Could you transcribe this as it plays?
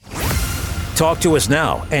Talk to us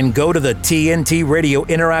now and go to the TNT Radio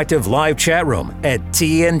Interactive Live chat room at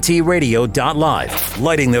tntradio.live.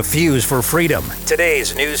 Lighting the fuse for freedom.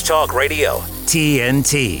 Today's News Talk Radio,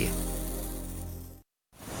 TNT.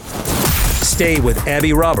 Stay with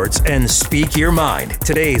Abby Roberts and speak your mind.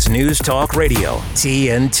 Today's News Talk Radio,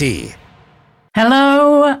 TNT.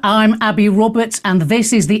 Hello, I'm Abby Roberts, and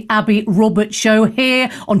this is the Abby Roberts Show here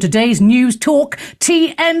on today's News Talk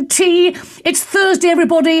TNT. It's Thursday,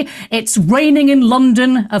 everybody. It's raining in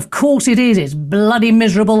London. Of course it is. It's bloody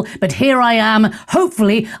miserable, but here I am.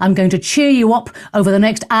 Hopefully, I'm going to cheer you up over the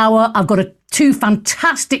next hour. I've got two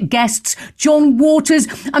fantastic guests, John Waters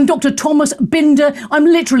and Dr. Thomas Binder. I'm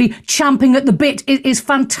literally champing at the bit. It is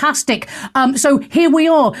fantastic. So here we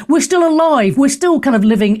are. We're still alive. We're still kind of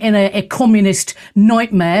living in a communist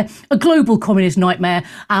nightmare, a global communist nightmare,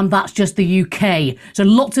 and that's just the UK. So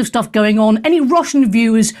lots of stuff going on. Any Russian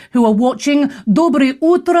viewers who are watching, Доброе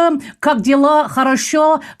утро, как дела,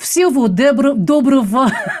 хорошо, всего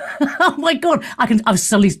доброго. Oh my God, I've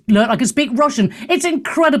suddenly learned I can speak Russian. It's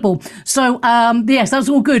incredible. So yes, that's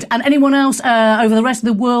all good. And anyone else over the rest of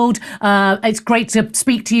the world, it's great to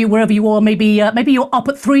speak to you wherever you are. Maybe you're up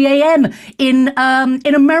at 3 a.m. in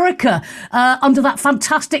America under that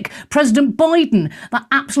fantastic President Biden, that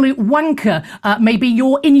absolute wanker. Maybe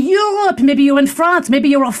you're in Europe. Maybe you're in France. Maybe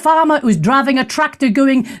you're a farmer who's driving a tractor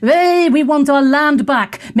going, hey, we want our land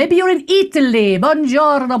back. Maybe you're in Italy.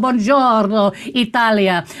 Buongiorno, buongiorno,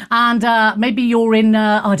 Italia. And maybe you're in,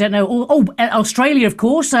 I don't know, Australia, of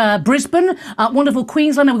course, Brisbane. Wonderful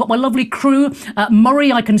Queensland. We've got my lovely crew.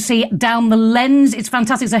 Murray, I can see down the lens. It's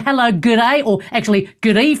fantastic. So hello, good day, or actually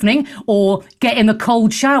good evening, or get in the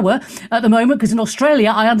cold shower at the moment, because in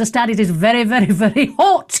Australia, I understand it is very, very, very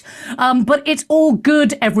hot. But it's all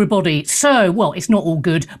good, everybody. So, well, it's not all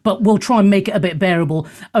good, but we'll try and make it a bit bearable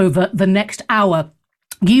over the next hour.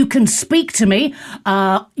 You can speak to me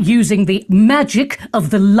using the magic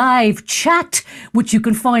of the live chat, which you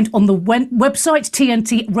can find on the website,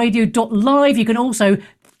 tntradio.live. You can also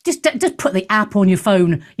just put the app on your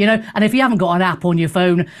phone, you know, and if you haven't got an app on your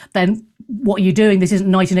phone, then what are you doing? This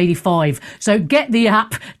isn't 1985. So get the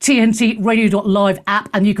app, tntradio.live app,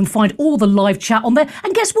 and you can find all the live chat on there.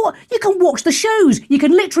 And guess what? You can watch the shows. You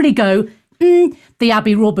can literally go, the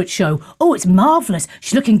Abby Roberts Show. Oh, it's marvellous.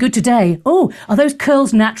 She's looking good today. Oh, are those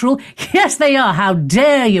curls natural? Yes, they are. How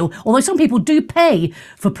dare you? Although some people do pay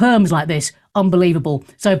for perms like this. Unbelievable.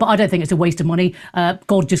 So, but I don't think it's a waste of money.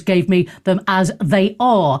 God just gave me them as they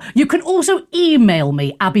are. You can also email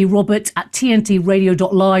me,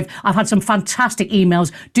 abbyroberts@tntradio.live. I've had some fantastic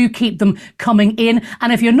emails. Do keep them coming in.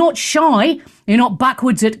 And if you're not shy, you're not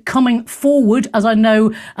backwards at coming forward, as I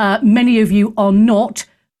know many of you are not,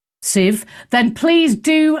 Civ, then please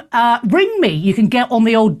do ring me. You can get on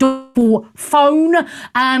the old double phone,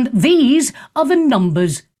 and these are the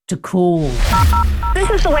numbers to call. This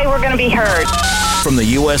is the way we're going to be heard. From the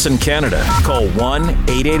U.S. and Canada, call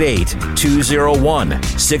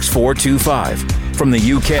 1-888-201-6425. From the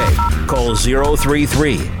U.K., call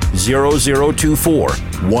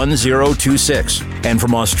 033-0024-1026. And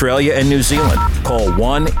from Australia and New Zealand, call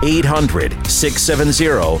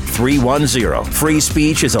 1-800-670-310. Free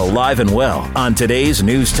speech is alive and well on today's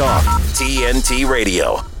News Talk, TNT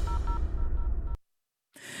Radio.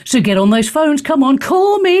 So get on those phones. Come on,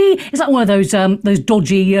 call me. Is that one of those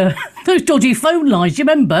dodgy those dodgy phone lines? Do you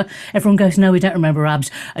remember? Everyone goes, no, we don't remember, Abs.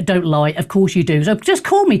 Don't lie. Of course you do. So just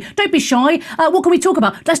call me. Don't be shy. What can we talk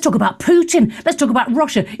about? Let's talk about Putin. Let's talk about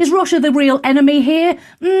Russia. Is Russia the real enemy here?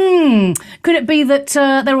 Could it be that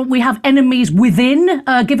we have enemies within,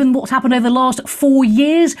 given what's happened over the last 4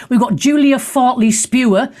 years? We've got Julia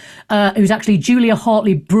Fartley-Spewer, who's actually Julia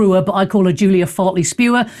Hartley-Brewer, but I call her Julia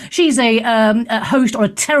Fartley-Spewer. She's a host on a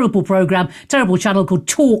terrible channel called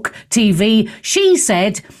Talk TV. She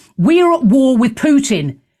said, we're at war with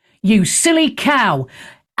Putin, you silly cow.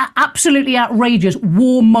 Absolutely outrageous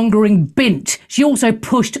warmongering bint. She also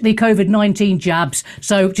pushed the COVID-19 jabs.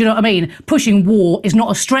 So, do you know what I mean? Pushing war is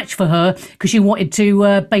not a stretch for her, because she wanted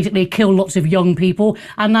to basically kill lots of young people,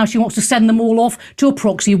 and now she wants to send them all off to a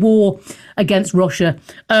proxy war against Russia.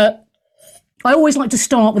 I always like to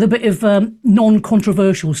start with a bit of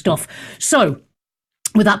non-controversial stuff. So,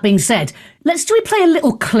 with that being said, let's play a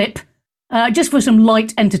little clip just for some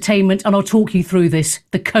light entertainment, and I'll talk you through this,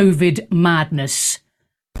 the COVID madness.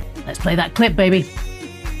 Let's play that clip, baby.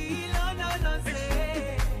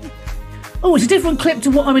 Oh, it's a different clip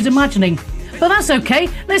to what I was imagining, but that's okay.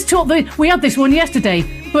 Let's talk. We had this one yesterday,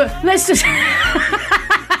 but let's just.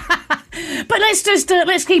 Let's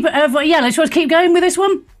keep it. Let's just keep going with this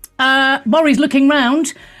one. Murray's looking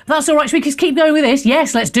round. That's all right. Should we just keep going with this?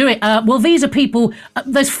 Yes, let's do it. Well, these are people.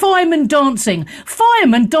 There's firemen dancing.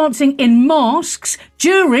 Firemen dancing in masks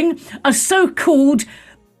during a so-called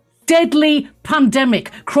deadly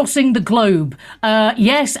pandemic crossing the globe.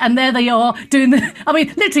 Yes, and there they are doing the... I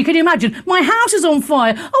mean, literally, can you imagine? My house is on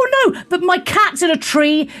fire. Oh, no, but my cat's in a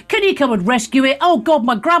tree. Can you come and rescue it? Oh, God,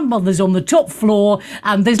 my grandmother's on the top floor,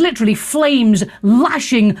 and there's literally flames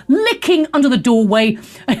lashing, licking under the doorway.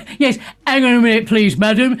 Yes, hang on a minute, please,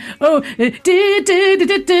 madam. Oh,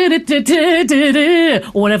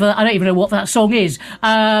 or whatever. I don't even know what that song is.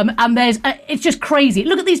 And there's... it's just crazy.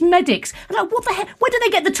 Look at these medics. Like, what the heck? Where do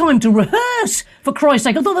they get the time to rehearse? For Christ's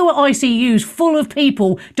sake, I thought there were ICUs full of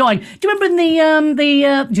people dying. Do you remember in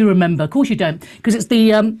do you remember? Of course you don't, because it's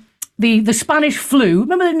the Spanish flu.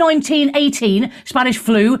 Remember the 1918 Spanish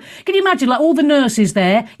flu? Can you imagine, like, all the nurses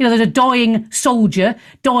there? You know, there's a dying soldier,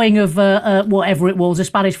 dying of whatever it was, a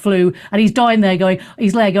Spanish flu, and he's dying there going,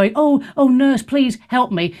 oh, nurse, please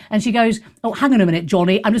help me. And she goes, oh, hang on a minute,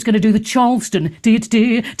 Johnny, I'm just going to do the Charleston.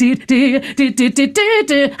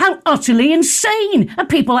 How utterly insane! And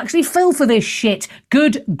people actually fell for this shit.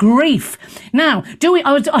 Good grief. Now,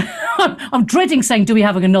 I'm dreading saying, do we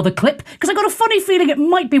have another clip? Because I got a funny feeling it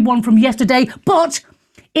might be one from yesterday, but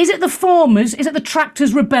is it the farmers? Is it the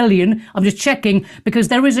Tractors Rebellion? I'm just checking,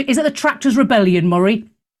 because is it the Tractors Rebellion, Murray?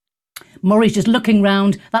 Murray's just looking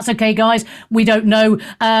round. That's okay, guys. We don't know.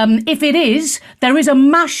 If it is, there is a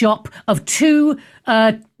mashup of two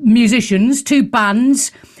musicians, two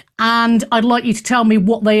bands, and I'd like you to tell me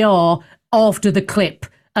what they are after the clip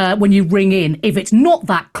when you ring in. If it's not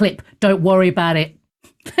that clip, don't worry about it.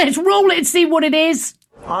 Let's roll it and see what it is.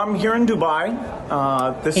 I'm here in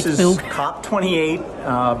Dubai. This is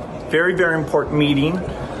COP28, very, very important meeting.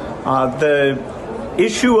 The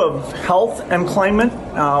issue of health and climate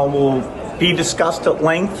will be discussed at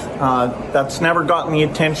length. That's never gotten the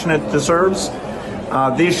attention it deserves.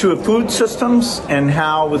 The issue of food systems and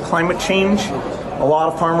how with climate change, a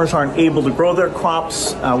lot of farmers aren't able to grow their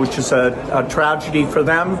crops, which is a tragedy for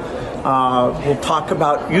them. We'll talk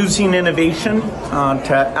about using innovation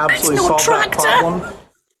to absolutely solve that problem.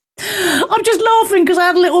 I'm just laughing because I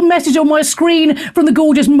had a little message on my screen from the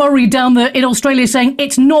gorgeous Murray down there in Australia saying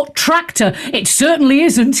it's not tractor. It certainly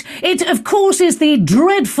isn't. It, of course, is the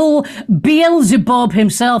dreadful Beelzebub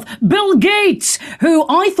himself, Bill Gates, who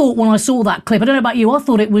I thought when I saw that clip, I don't know about you, I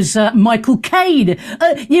thought it was Michael Caine.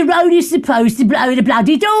 You're only supposed to blow the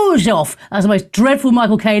bloody doors off. That's the most dreadful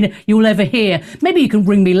Michael Caine you'll ever hear. Maybe you can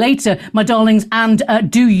ring me later, my darlings, and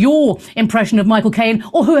do your impression of Michael Caine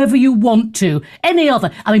or whoever you want to. Any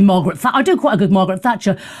other. I mean, I do quite a good Margaret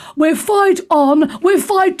Thatcher. We fight on, we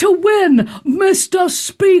fight to win, Mr.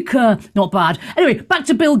 Speaker. Not bad. Anyway, back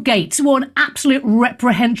to Bill Gates. What an absolute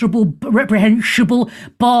reprehensible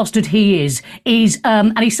bastard he is.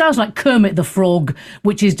 And he sounds like Kermit the Frog,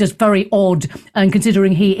 which is just very odd, and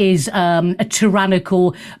considering he is a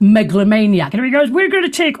tyrannical megalomaniac. And he goes, we're going to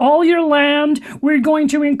take all your land, we're going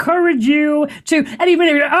to encourage you to... Any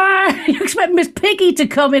minute, you expect Miss Piggy to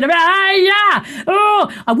come in. Yeah!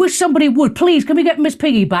 Oh, I wish somebody would. Please, can we get Miss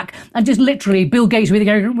Piggy back? And just literally, Bill Gates with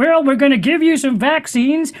going, well, we're going to give you some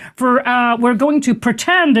vaccines for, we're going to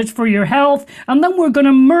pretend it's for your health, and then we're going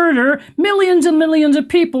to murder millions and millions of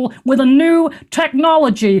people with a new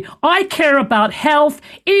technology. I care about health,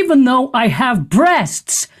 even though I have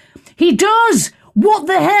breasts. He does! What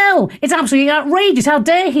the hell? It's absolutely outrageous. How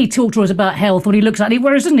dare he talk to us about health when he looks at it? He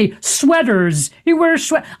wears, doesn't he, sweaters. He wears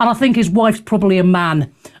sweaters. And I think his wife's probably a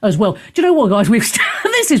man as well. Do you know what, guys?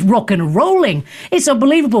 This is rock and rolling. It's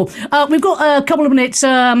unbelievable. We've got a couple of minutes.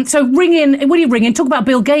 So ring in. When you ring in, talk about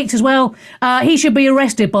Bill Gates as well. He should be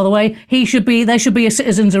arrested, by the way. There should be a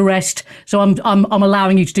citizen's arrest. So I'm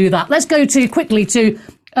allowing you to do that. Let's go quickly to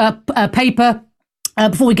paper.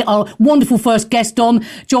 Before we get our wonderful first guest on,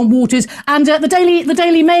 John Waters, and the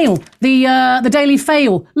Daily Mail, the Daily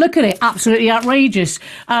Fail. Look at it, absolutely outrageous.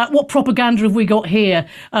 What propaganda have we got here?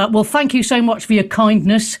 Well, thank you so much for your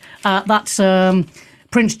kindness. That's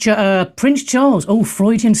Prince Charles. Oh,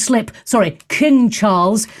 Freudian slip. Sorry, King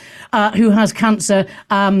Charles. Who has cancer,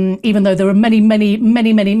 even though there are many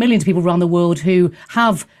millions of people around the world who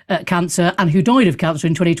have cancer and who died of cancer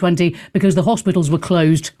in 2020 because the hospitals were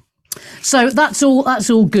closed. So that's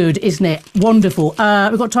all good, isn't it? Wonderful.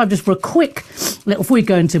 We've got time just for a quick little, before we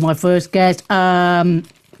go into my first guest. Finnair.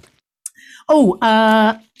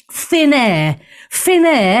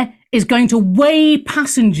 Finnair is going to weigh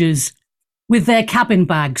passengers with their cabin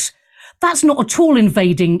bags. that's not at all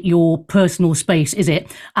invading your personal space, is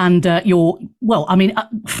it? And why am I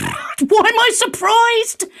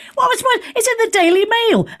surprised? Why am I surprised? It's in the Daily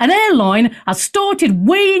Mail. An airline has started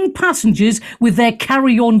weighing passengers with their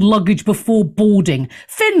carry-on luggage before boarding.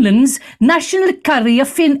 Finland's national carrier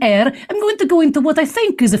Finnair, I'm going to go into what I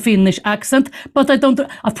think is a Finnish accent, but I've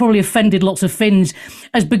probably offended lots of Finns,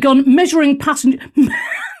 has begun measuring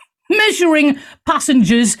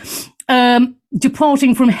passengers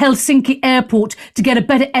departing from Helsinki airport to get a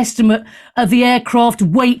better estimate of the aircraft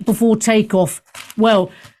weight before takeoff. Well,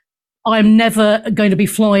 I'm never going to be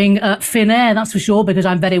flying Finnair, that's for sure, because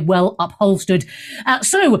I'm very well upholstered.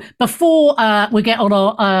 So before we get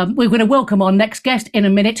on we're going to welcome our next guest in a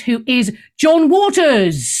minute, who is John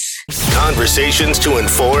Waters. Conversations to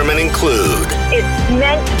inform and include. It's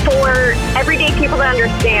meant for everyday people to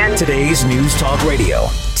understand. Today's News Talk Radio,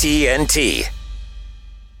 TNT.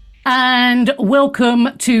 And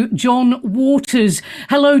welcome to John Waters.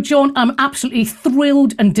 Hello, John. I'm absolutely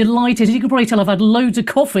thrilled and delighted. As you can probably tell, I've had loads of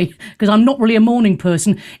coffee because I'm not really a morning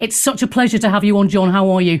person. It's such a pleasure to have you on, John.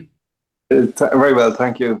 How are you? Very well,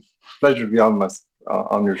 thank you. Pleasure to be on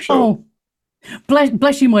your show. Oh,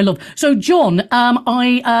 bless you, my love. So, John,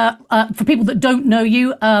 for people that don't know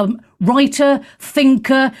you, writer,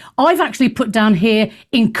 thinker, I've actually put down here,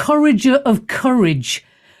 encourager of courage.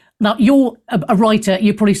 Now, you're a writer.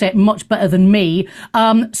 You probably say it much better than me.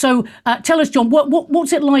 So tell us, John,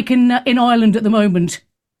 what's it like in Ireland at the moment?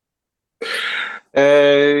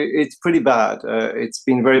 It's pretty bad. It's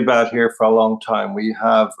been very bad here for a long time. We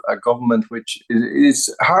have a government which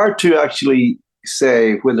is hard to actually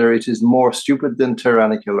say whether it is more stupid than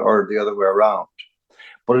tyrannical or the other way around.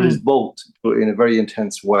 But it is both in a very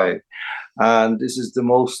intense way. And this is the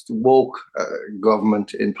most woke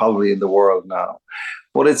government probably in the world now.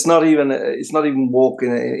 But it's not even woke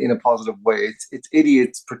in a positive way. It's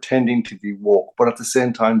idiots pretending to be woke, but at the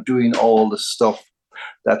same time doing all the stuff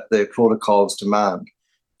that the protocols demand.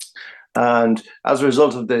 And as a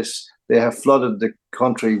result of this, they have flooded the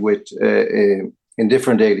country with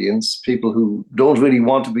indifferent aliens, people who don't really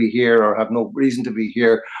want to be here or have no reason to be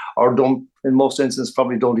here, or don't, in most instances,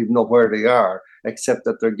 probably don't even know where they are, except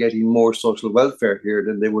that they're getting more social welfare here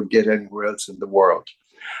than they would get anywhere else in the world.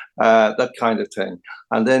 That kind of thing.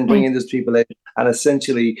 And then bringing these people in and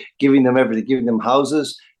essentially giving them everything, giving them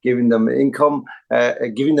houses, giving them income,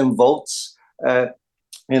 giving them votes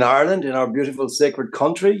in Ireland, in our beautiful sacred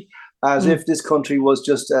country, as if this country was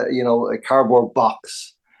just a cardboard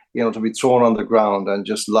box, to be thrown on the ground and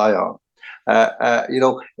just lie on.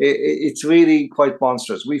 It's really quite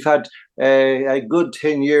monstrous. We've had a good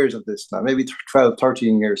 10 years of this now, maybe 12,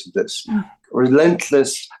 13 years of this.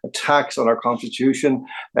 Relentless attacks on our constitution,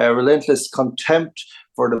 relentless contempt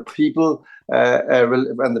for the people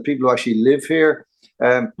and the people who actually live here.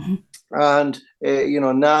 And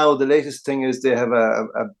now the latest thing is they have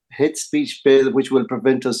a hate speech bill which will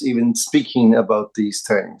prevent us even speaking about these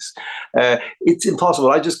things. It's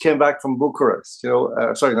impossible. I just came back from Budapest,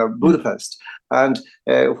 and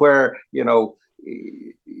where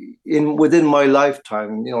within my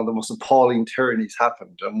lifetime, the most appalling tyrannies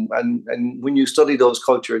happened, and when you study those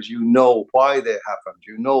cultures, you know why they happened.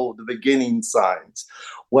 You know the beginning signs.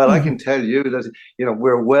 Well, I can tell you that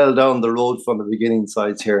we're well down the road from the beginning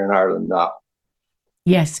signs here in Ireland now.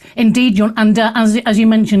 Yes, indeed, John. And as you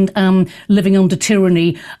mentioned, living under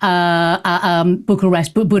tyranny,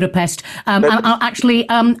 Budapest,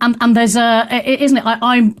 and there's isn't it?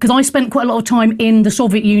 Because I spent quite a lot of time in the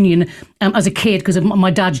Soviet Union as a kid because of my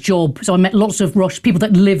dad's job. So I met lots of people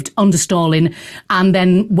that lived under Stalin, and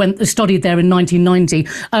then studied there in 1990.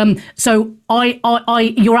 So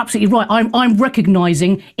you're absolutely right. I'm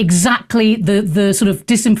recognising exactly the sort of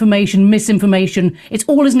disinformation, misinformation. It's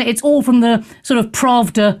all, isn't it? It's all from the sort of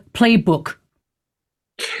Pravda playbook.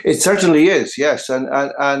 It certainly is, yes, and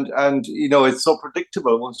it's so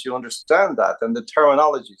predictable once you understand that, and the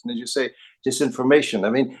terminologies, and as you say, disinformation.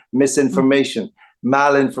 I mean, misinformation.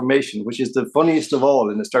 Malinformation, which is the funniest of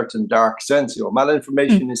all in a certain dark sense.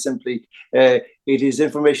 Malinformation is simply it is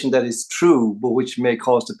information that is true, but which may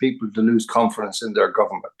cause the people to lose confidence in their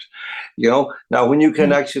government. Now when you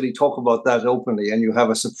can actually talk about that openly, and you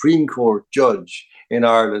have a Supreme Court judge in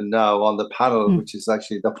Ireland now on the panel, which is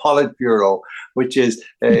actually the Politburo, which is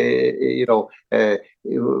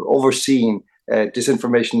overseeing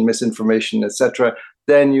disinformation, misinformation, etc.,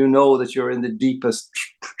 then you know that you're in the deepest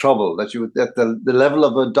trouble, that the level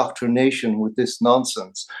of indoctrination with this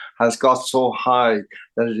nonsense has got so high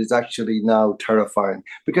that it is actually now terrifying.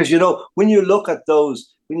 Because, when you look at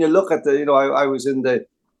I was in the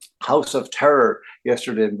House of Terror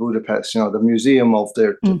yesterday in Budapest, the museum of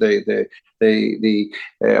the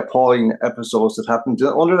appalling episodes that happened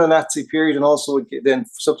under the Nazi period and also then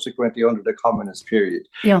subsequently under the communist period.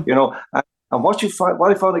 Yeah. And what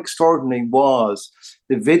I found extraordinary was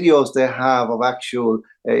the videos they have of actual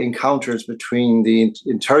encounters between the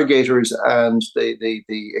interrogators and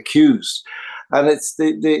the accused. And it's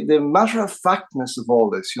the matter of factness of all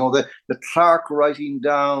this, the clerk writing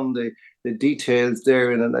down the details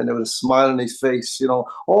there and with a smile on his face,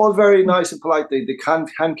 all very nice and polite. The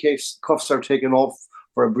handcuffs are taken off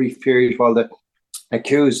for a brief period while the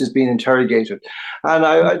accused is being interrogated. And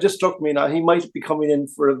I just struck me now, he might be coming in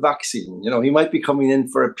for a vaccine, he might be coming in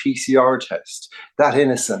for a PCR test, that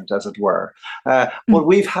innocent, as it were. But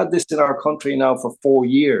we've had this in our country now for 4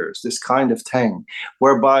 years, this kind of thing,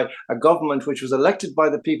 whereby a government which was elected by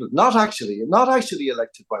the people, not actually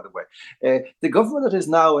elected, by the way, the government that is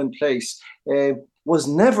now in place was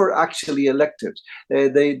never actually elected.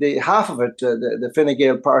 Half of it, the Fine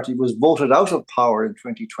Gael party, was voted out of power in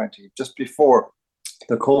 2020, just before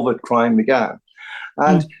the COVID crime began.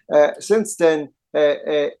 And since then,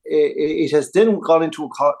 it has then gone into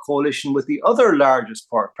a coalition with the other largest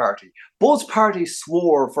party. Both parties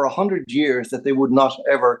swore for 100 years that they would not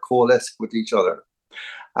ever coalesce with each other.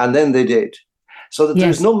 And then they did. So that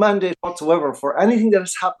there's no mandate whatsoever for anything that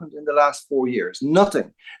has happened in the last 4 years.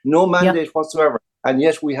 Nothing. No mandate whatsoever. And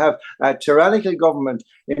yet we have a tyrannical government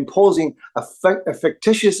imposing a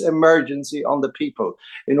fictitious emergency on the people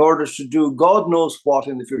in order to do God knows what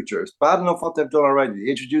in the future. It's bad enough what they've done already.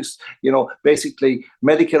 They introduced, basically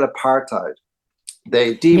medical apartheid.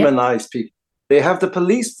 They demonize people. They have the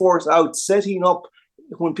police force out setting up,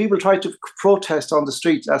 when people try to protest on the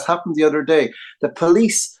streets, as happened the other day, the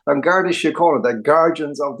police and Garda Síochána, the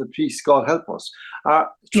guardians of the peace, God help us,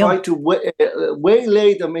 try to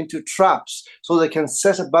waylay them into traps so they can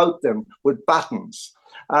set about them with batons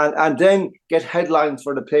and then get headlines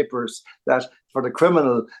for the papers, that for the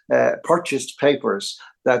criminal purchased papers,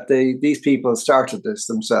 that these people started this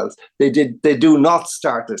themselves. They do not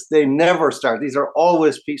start this. They never start. These are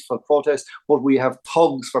always peaceful protests, but we have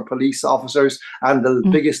thugs for police officers, and the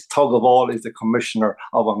biggest thug of all is the Commissioner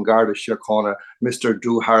of An Garda Síochána, Mr.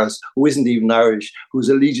 Drew Harris, who isn't even Irish, whose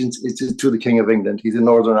allegiance is to the King of England. He's a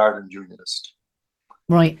Northern Ireland Unionist.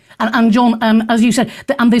 Right. And John, as you said,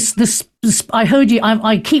 and this I heard you,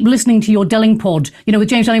 I keep listening to your Delingpod, with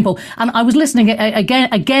James Delingpole, and I was listening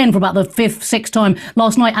again for about the 5th, 6th time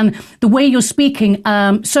last night, and the way you're speaking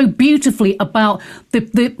so beautifully about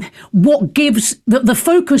what gives the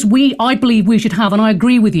focus I believe we should have, and I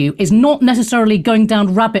agree with you, is not necessarily going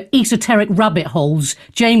down esoteric rabbit holes.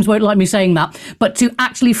 James won't like me saying that, but to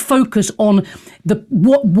actually focus on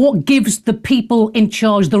what gives the people in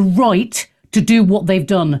charge the right to do what they've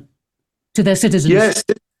done to their citizens. Yes,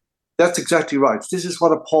 that's exactly right. This is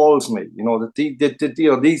what appalls me.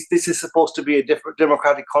 This is supposed to be a different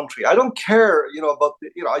democratic country. I don't care, about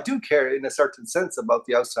I do care in a certain sense about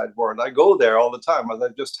the outside world. I go there all the time, as I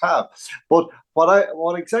just have. But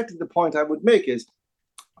what exactly the point I would make is,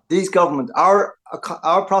 these government, our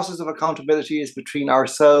process of accountability is between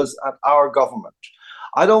ourselves and our government.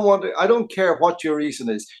 I don't care what your reason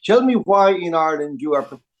is. Tell me why in Ireland you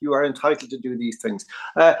are entitled to do these things.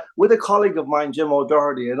 With a colleague of mine, Jim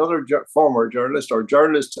O'Doherty, another former journalist, or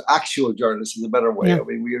actual journalist is a better way. I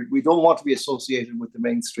mean, we don't want to be associated with the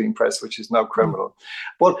mainstream press, which is now criminal.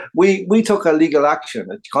 But we took a legal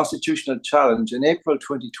action, a constitutional challenge in April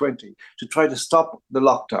 2020 to try to stop the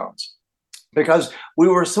lockdowns, because we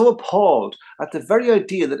were so appalled at the very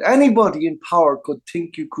idea that anybody in power could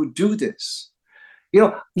think you could do this.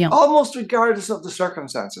 Almost regardless of the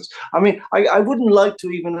circumstances. I mean, I wouldn't like to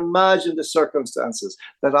even imagine the circumstances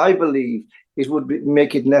that I believe it would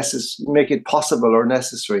make it possible or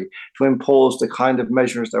necessary to impose the kind of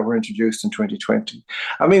measures that were introduced in 2020.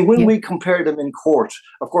 I mean, when we compared them in court,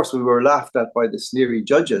 of course, we were laughed at by the sneery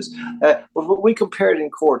judges. But when we compared in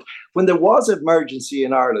court, when there was an emergency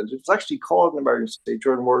in Ireland, it was actually called an emergency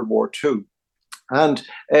during World War II. And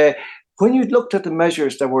when you looked at the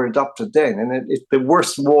measures that were adopted then, and it's the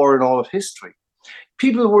worst war in all of history,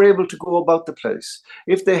 people were able to go about the place.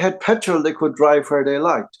 If they had petrol, they could drive where they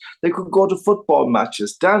liked. They could go to football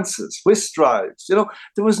matches, dances, whist drives.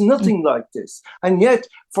 There was nothing like this. And yet,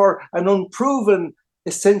 for an unproven,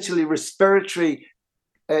 essentially respiratory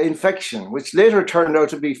infection, which later turned out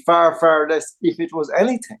to be far, far less, if it was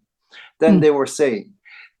anything, than they were saying,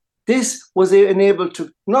 this was enabled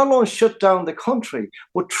to not only shut down the country,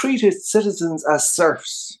 but treat its citizens as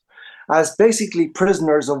serfs, as basically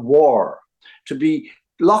prisoners of war, to be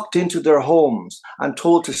locked into their homes and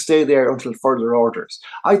told to stay there until further orders.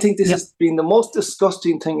 I think this has been the most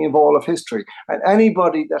disgusting thing of all of history. And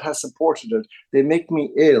anybody that has supported it, they make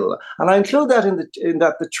me ill. And I include that in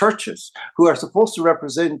that the churches who are supposed to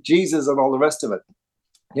represent Jesus and all the rest of it.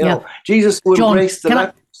 You know, Jesus who embraced the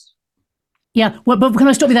lepers. Yeah, well, but can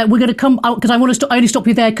I stop you there? We're going to come out because I want to. I only stop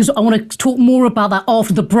you there because I want to talk more about that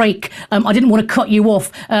after the break. I didn't want to cut you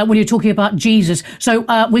off when you're talking about Jesus. So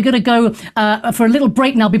we're going to go for a little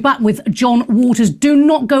break now. I'll be back with John Waters. Do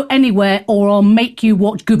not go anywhere, or I'll make you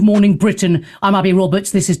watch Good Morning Britain. I'm Abby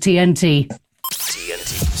Roberts. This is TNT.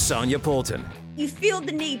 TNT. Sonia Poulton. You feel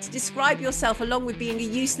the need to describe yourself, along with being a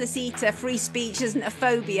useless eater, free speech isn't a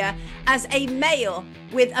phobia, as a male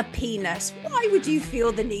with a penis. Why would you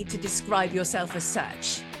feel the need to describe yourself as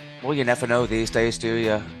such? Well, you never know these days, do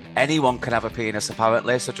you? Anyone can have a penis,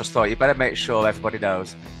 apparently, so just thought you better make sure everybody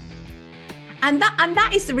knows. And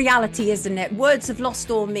that is the reality, isn't it? Words have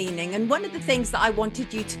lost all meaning. And one of the things that I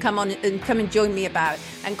wanted you to come and join me about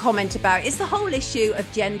and comment about is the whole issue of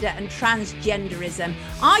gender and transgenderism.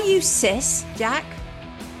 Are you cis, Jack?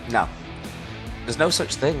 No. There's no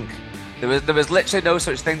such thing. There was literally no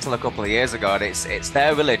such thing till a couple of years ago, and it's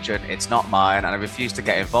their religion, it's not mine, and I refuse to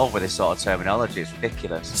get involved with this sort of terminology. It's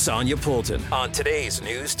ridiculous. Sonia Poulton on today's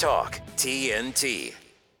News Talk, TNT.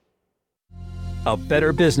 A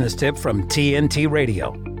better business tip from TNT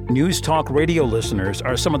Radio. News Talk Radio listeners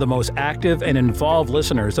are some of the most active and involved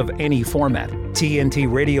listeners of any format.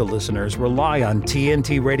 TNT Radio listeners rely on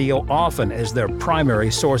TNT Radio often as their primary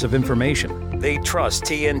source of information. They trust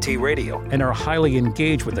TNT Radio and are highly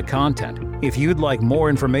engaged with the content. If you'd like more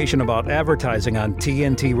information about advertising on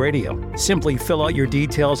TNT Radio, simply fill out your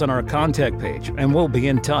details on our contact page and we'll be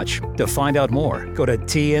in touch. To find out more, go to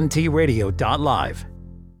tntradio.live.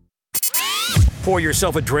 Pour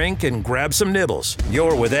yourself a drink and grab some nibbles.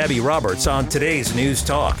 You're with Abby Roberts on today's News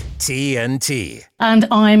Talk, TNT. And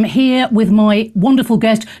I'm here with my wonderful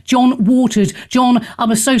guest, John Waters. John,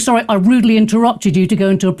 I'm so sorry I rudely interrupted you to go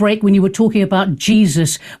into a break when you were talking about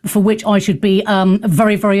Jesus, for which I should be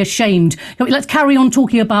very, very ashamed. Let's carry on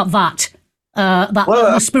talking about that,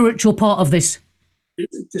 the spiritual part of this.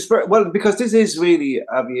 Well, because this is really,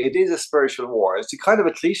 Abby, it is a spiritual war. It's a kind of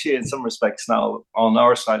a cliche in some respects now on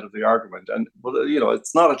our side of the argument. And, well, you know,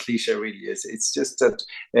 it's not a cliche really. It's just that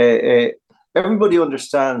everybody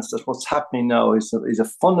understands that what's happening now is a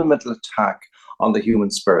fundamental attack on the human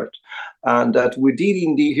spirit. And that we're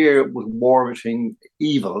dealing here with war between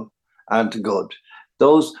evil and good.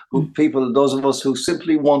 Those of us who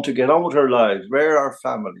simply want to get on with our lives, rear our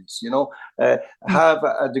families, have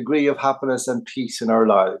a degree of happiness and peace in our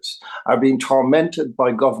lives, are being tormented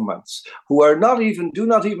by governments who do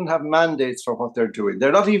not even have mandates for what they're doing.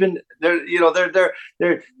 They're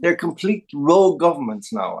complete rogue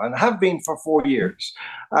governments now, and have been for 4 years.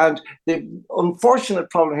 And the unfortunate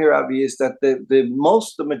problem here, Abby, is that the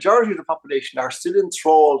majority of the population are still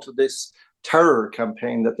enthralled to this terror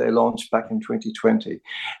campaign that they launched back in 2020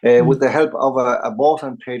 with the help of a bought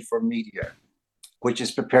and paid for media, which is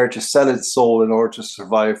prepared to sell its soul in order to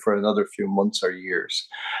survive for another few months or years.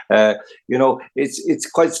 It's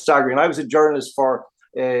quite staggering. I was a journalist for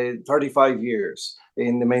 35 years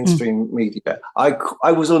in the mainstream media.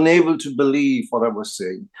 I was unable to believe what I was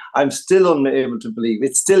seeing. I'm still unable to believe.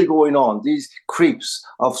 It's still going on. These creeps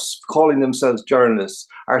of calling themselves journalists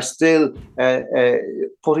are still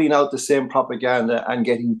putting out the same propaganda and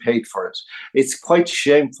getting paid for it. It's quite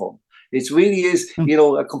shameful. It really is,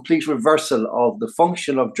 a complete reversal of the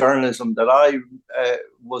function of journalism that I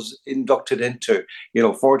was inducted into,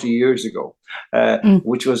 40 years ago,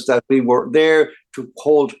 which was that we were there to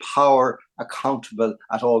hold power accountable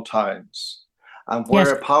at all times. And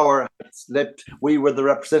where power had slipped, we were the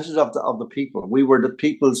representatives of the people. We were the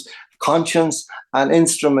people's conscience and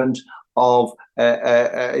instrument of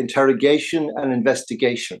interrogation and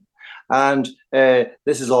investigation. And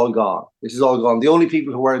this is all gone. This is all gone. The only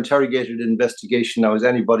people who are interrogated in investigation now is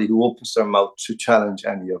anybody who opens their mouth to challenge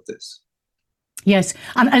any of this. Yes,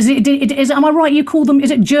 and am I right? You call them?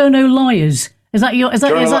 Is it journo liars? Is that your?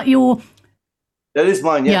 That is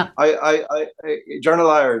mine. Yeah. I journal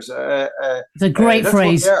liars. It's a great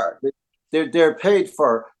phrase. They're paid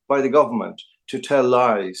for by the government to tell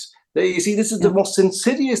lies. You see, this is the most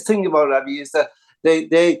insidious thing about it, Abby, is that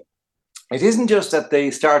they. It isn't just that they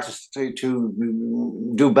started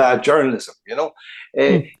to do bad journalism,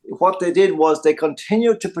 What they did was they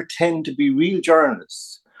continued to pretend to be real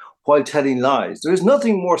journalists while telling lies. There is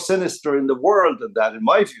nothing more sinister in the world than that, in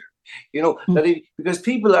my view. Because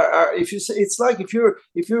people are it's like if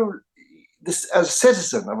you're this as a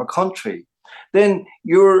citizen of a country, then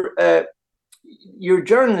you're your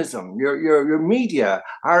journalism, your media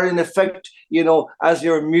are in effect, as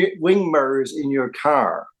your wing mirrors in your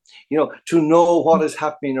car, to know what is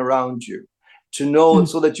happening around you, to know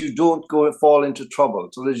so that you don't fall into trouble,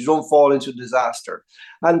 so that you don't fall into disaster.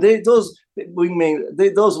 And those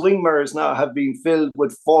wing mirrors now have been filled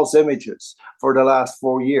with false images for the last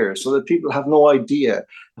 4 years, so that people have no idea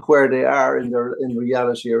where they are in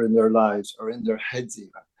reality, or in their lives, or in their heads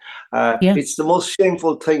even. It's the most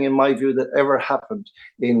shameful thing, in my view, that ever happened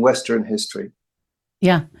in Western history.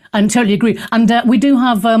 Yeah, I totally agree. And we do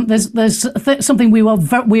have there's something we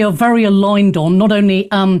are very aligned on. Not only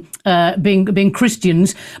being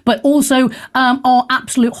Christians, but also our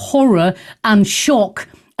absolute horror and shock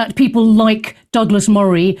at people like Douglas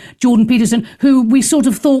Murray, Jordan Peterson, who we sort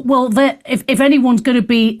of thought, well, if anyone's going to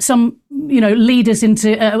be some lead us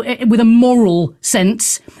into with a moral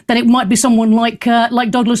sense, then it might be someone like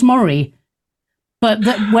Douglas Murray. But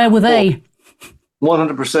where were they?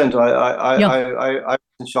 100%. I was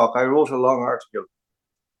in shock. I wrote a long article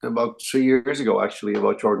about 3 years ago, actually,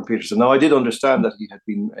 about Jordan Peterson. Now, I did understand that he had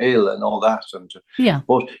been ill and all that,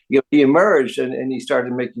 but he emerged and he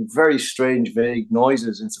started making very strange, vague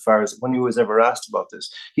noises insofar as when he was ever asked about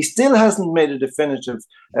this. He still hasn't made a definitive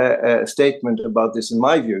statement about this, in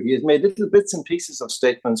my view. He has made little bits and pieces of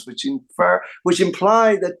statements which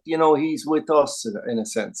imply that he's with us in a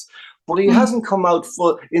sense. But he hasn't come out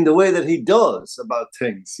full in the way that he does about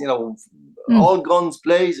things, all guns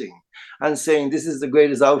blazing and saying this is the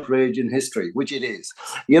greatest outrage in history, which it is.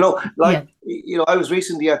 I was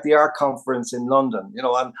recently at the art conference in London,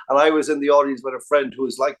 and I was in the audience with a friend who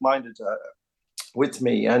is like-minded with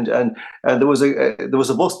me, and there was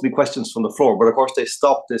supposed to be questions from the floor, but of course they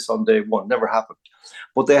stopped this on day one. Never happened.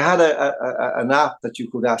 But they had an app that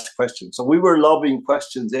you could ask questions. So we were lobbing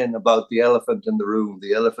questions in about the elephant in the room.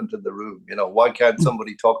 Why can't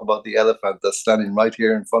somebody talk about the elephant that's standing right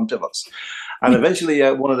here in front of us? And eventually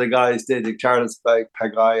one of the guys did, Charles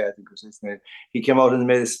Pagai, I think was his name. He came out and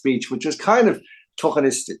made a speech, which was kind of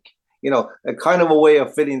tokenistic, a kind of a way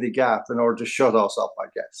of filling the gap in order to shut us up, I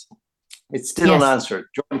guess. It's still unanswered.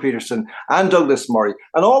 Jordan Peterson and Douglas Murray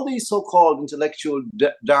and all these so-called intellectual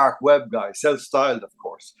dark web guys, self-styled, of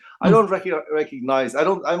course. I don't recognize.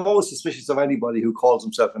 I'm always suspicious of anybody who calls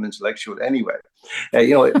himself an intellectual anyway.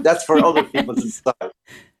 That's for other people to decide.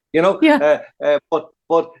 We'll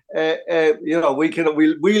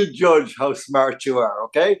judge how smart you are.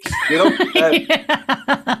 Okay.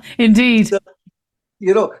 Indeed. So,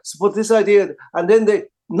 but this idea, and then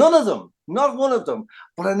none of them. Not one of them.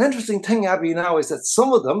 But an interesting thing, Abby, now is that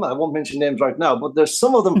some of them, I won't mention names right now, but there's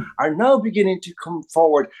some of them are now beginning to come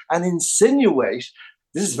forward and insinuate,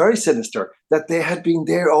 this is very sinister, that they had been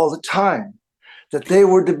there all the time, that they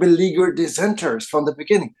were the beleaguered dissenters from the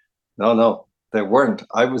beginning. No, they weren't.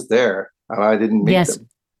 I was there and I didn't meet them.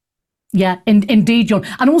 Yeah, indeed, John.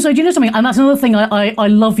 And also, do you know something? And that's another thing I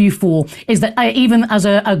love you for, is that even as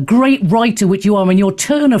a great writer, which you are, and your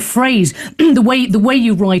turn of phrase, the way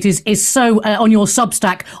you write is so on your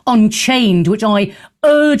Substack, Unchained, which I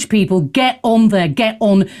urge people, get on there, get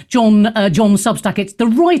on John's Substack. The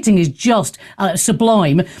writing is just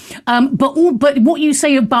sublime. But what you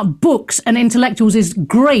say about books and intellectuals is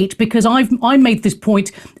great, because I made this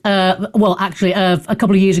point, a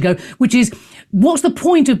couple of years ago, which is, what's the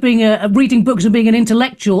point of being reading books and being an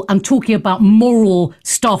intellectual and talking about moral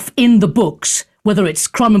stuff in the books, whether it's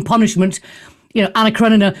Crime and Punishment, Anna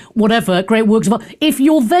Karenina, whatever, great works of art, if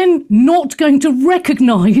you're then not going to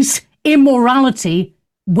recognise immorality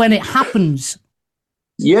when it happens?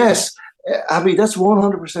 Yes, Abby, that's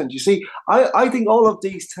 100%. You see, I think all of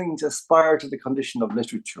these things aspire to the condition of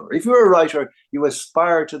literature. If you're a writer, you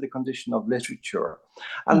aspire to the condition of literature.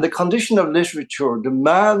 And the condition of literature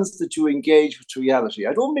demands that you engage with reality.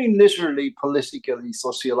 I don't mean literally, politically,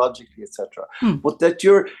 sociologically, etc., but that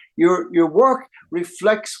your work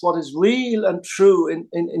reflects what is real and true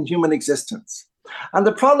in human existence. And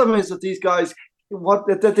the problem is that these guys,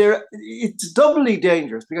 it's doubly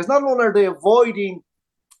dangerous, because not only are they avoiding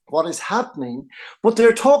what is happening, but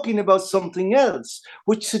they're talking about something else,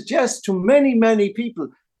 which suggests to many, many people,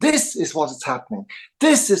 this is what is happening.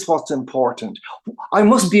 This is what's important. I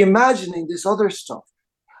must be imagining this other stuff.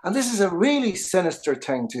 And this is a really sinister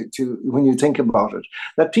thing to when you think about it,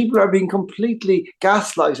 that people are being completely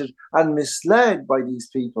gaslighted and misled by these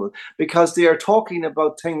people, because they are talking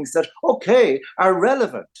about things that, are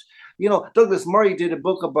relevant. Douglas Murray did a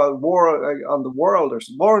book about war on the world, or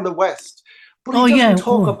war in the West. But he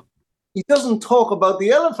doesn't talk about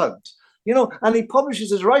the elephant. and he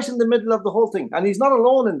publishes it right in the middle of the whole thing. And he's not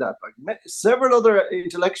alone in that. Like several other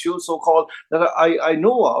intellectuals, so-called, that I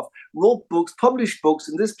know of, wrote books, published books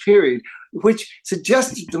in this period, which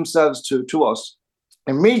suggested themselves to us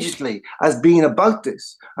immediately as being about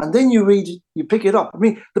this. And then you read it, you pick it up. I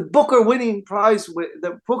mean, the Booker Prize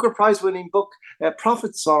winning book,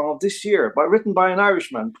 Prophet Song of this year, written by an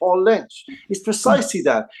Irishman, Paul Lynch, is precisely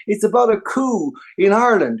that. It's about a coup in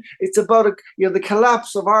Ireland. It's about the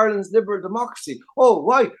collapse of Ireland's liberal democracy. Oh,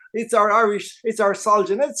 why? It's our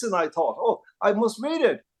Solzhenitsyn, I thought. Oh, I must read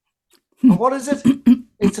it. And what is it?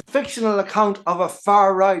 It's a fictional account of a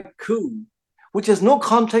far-right coup, which has no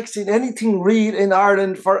context in anything real in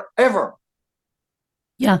Ireland forever.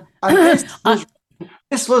 Yeah. And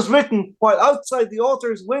this was written while outside the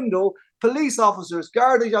author's window, police officers,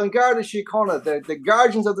 Garda Síochána, the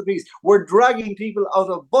guardians of the peace, were dragging people out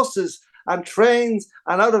of buses and trains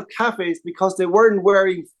and out of cafes because they weren't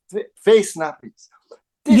wearing face nappies.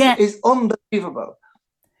 This is unbelievable.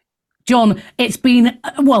 John, it's been,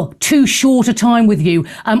 too short a time with you.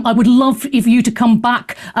 I would love for you to come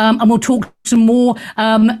back and we'll talk some more.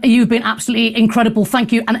 You've been absolutely incredible.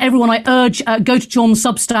 Thank you. And everyone, I urge, go to John's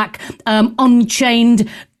Substack, Unchained.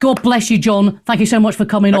 God bless you, John. Thank you so much for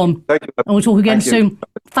coming on. Thank you. And we'll talk again soon.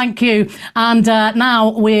 Thank you. And now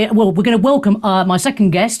we're going to welcome my second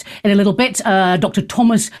guest in a little bit, Dr.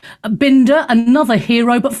 Thomas Binder, another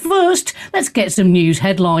hero. But first, let's get some news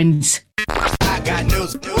headlines. I got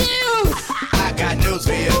news. I got news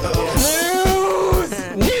for you.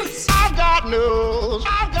 News. I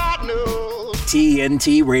got news.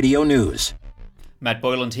 TNT Radio News. Matt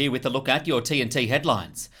Boyland here with a look at your TNT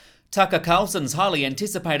headlines. Tucker Carlson's highly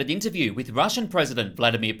anticipated interview with Russian President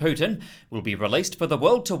Vladimir Putin will be released for the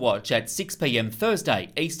world to watch at 6 p.m. Thursday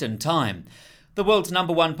Eastern Time. The world's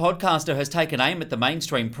 #1 podcaster has taken aim at the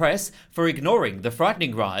mainstream press for ignoring the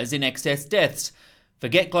frightening rise in excess deaths.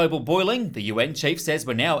 Forget global boiling, the UN chief says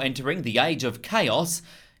we're now entering the age of chaos,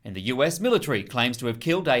 and the US military claims to have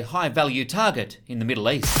killed a high-value target in the Middle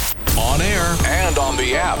East. On air and on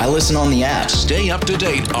the app. I listen on the app. Stay up to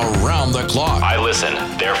date around the clock. I listen,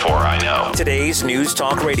 therefore I know. Today's News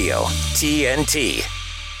Talk Radio, TNT.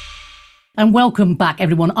 And welcome back,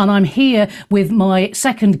 everyone. And I'm here with my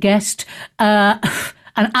second guest.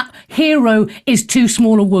 Hero is too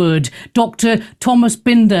small a word. Dr. Thomas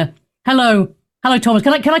Binder. Hello. Hello, Thomas.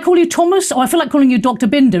 Can I call you Thomas? I feel like calling you Dr.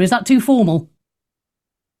 Binder. Is that too formal?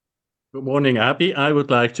 Good morning, Abby. I would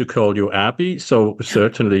like to call you Abby, so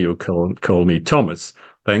certainly you call me Thomas.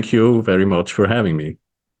 Thank you very much for having me.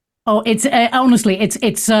 Oh, it's honestly,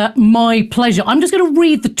 it's my pleasure. I'm just going to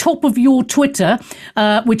read the top of your Twitter,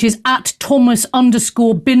 which is at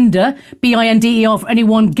Thomas_Binder, BINDER. For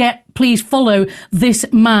anyone, please follow this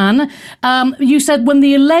man. You said, when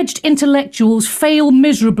the alleged intellectuals fail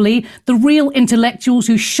miserably, the real intellectuals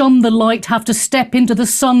who shun the light have to step into the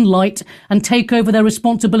sunlight and take over their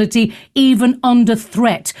responsibility, even under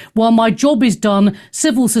threat. While my job is done,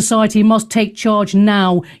 civil society must take charge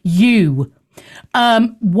now. You.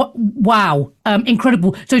 Wow.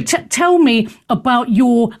 Incredible. So tell me about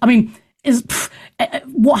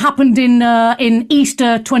what happened in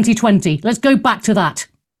Easter 2020. Let's go back to that.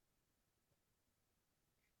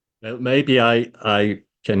 Well, maybe I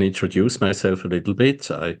can introduce myself a little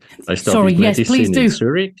bit. I studied medicine in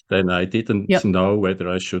Zurich. Then I didn't know whether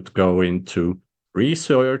I should go into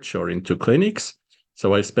research or into clinics.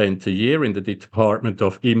 So I spent a year in the Department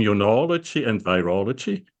of Immunology and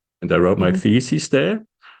Virology. And I wrote my thesis there,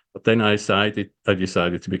 but then I decided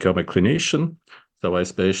to become a clinician. So I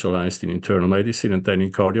specialized in internal medicine and then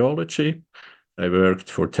in cardiology. I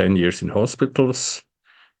worked for 10 years in hospitals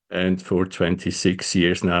and for 26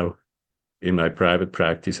 years now in my private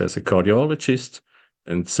practice as a cardiologist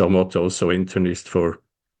and somewhat also internist for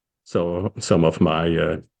some of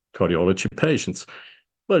my cardiology patients.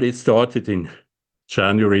 Well, it started in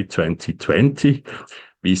January 2020.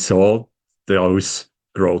 We saw those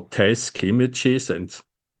grotesque images and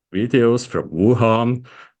videos from Wuhan,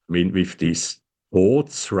 with these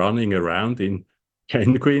boats running around in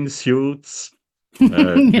penguin suits,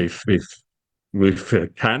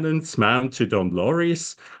 with cannons mounted on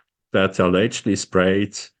lorries that allegedly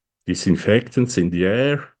sprayed disinfectants in the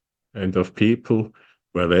air, and of people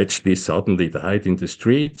who allegedly suddenly died in the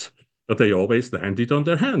street, but they always landed on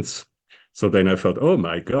their hands. So then I thought, oh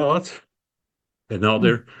my God,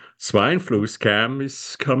 another swine flu scam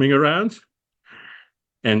is coming around.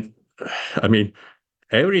 And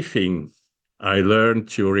everything I learned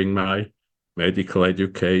during my medical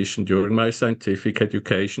education, during my scientific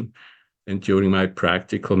education, and during my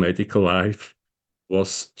practical medical life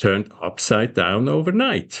was turned upside down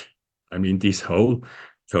overnight. This whole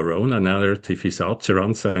corona narrative is utter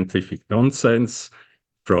unscientific nonsense,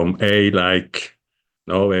 from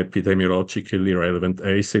no epidemiologically relevant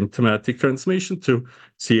asymptomatic transmission to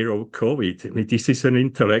zero COVID. I mean, this is an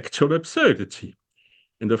intellectual absurdity.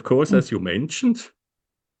 And of course, as you mentioned,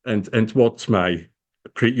 and what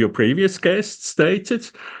your previous guest stated,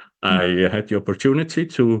 I had the opportunity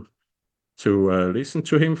to listen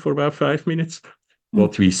to him for about 5 minutes.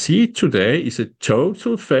 What we see today is a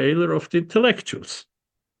total failure of the intellectuals.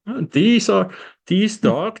 And these are these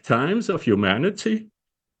dark times of humanity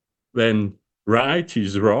when right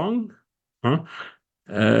is wrong.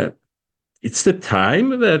 It's the time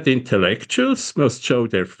where the intellectuals must show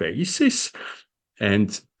their faces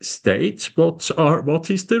and state what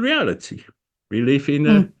is the reality. We live in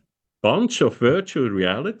a bunch of virtual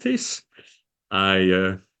realities.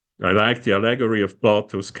 I like the allegory of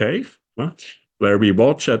Plato's cave, where we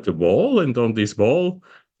watch at the wall, and on this wall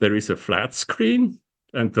there is a flat screen,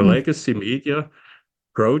 and the legacy media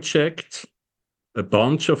project a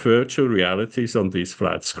bunch of virtual realities on this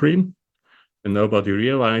flat screen, and nobody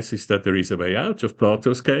realizes that there is a way out of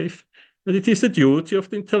Plato's cave, and it is the duty of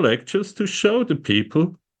the intellectuals to show the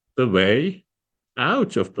people the way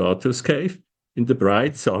out of Plato's cave in the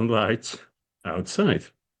bright sunlight outside.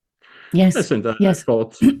 Yes, and I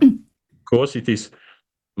thought, of course, it is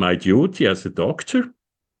my duty as a doctor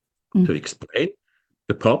to explain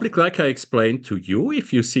the public, like I explained to you.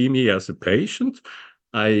 If you see me as a patient,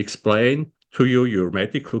 I explain to you your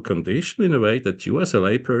medical condition in a way that you as a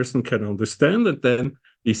layperson can understand and then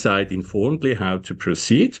decide informedly how to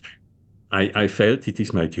proceed. I felt it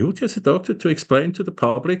is my duty as a doctor to explain to the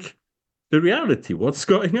public the reality, what's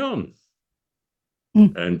going on.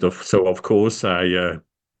 And so, of course, I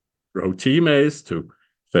wrote emails to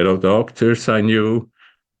fellow doctors I knew,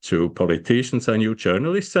 to politicians I knew,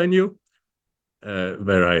 journalists I knew,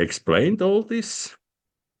 where I explained all this.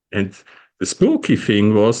 And the spooky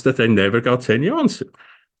thing was that I never got any answer.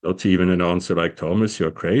 Not even an answer like, Thomas, you're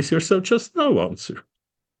crazy, or so, just no answer.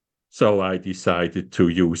 So I decided to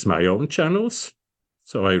use my own channels.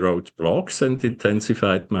 So I wrote blogs and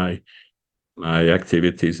intensified my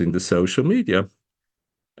activities in the social media.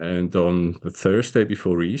 And on the Thursday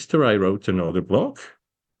before Easter, I wrote another blog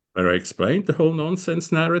where I explained the whole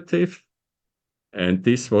nonsense narrative. And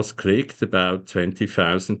this was clicked about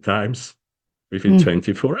 20,000 times within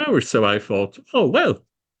 24 hours. So I thought, oh, well,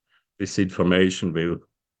 this information will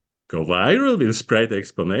go viral, will spread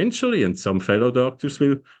exponentially, and some fellow doctors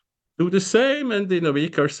will do the same. And in a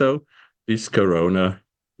week or so, this corona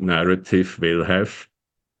narrative will have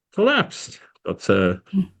collapsed. But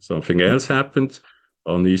something else happened.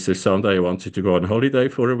 On Easter Sunday, I wanted to go on holiday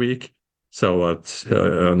for a week. So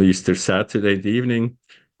on Easter Saturday evening,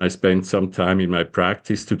 I spent some time in my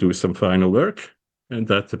practice to do some final work. And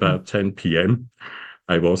at about 10 p.m.,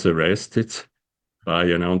 I was arrested by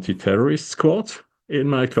an anti-terrorist squad in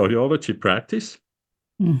my cardiology practice.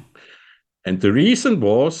 And the reason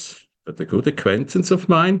was that a good acquaintance of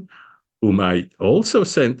mine, whom I also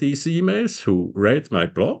sent these emails, who read my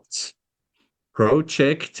blogs,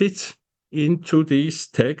 projected into these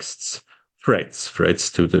texts threats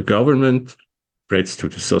to the government, threats to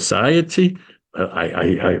the society.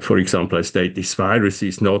 For example, I state this virus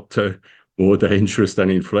is not more dangerous than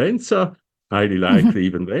influenza, highly likely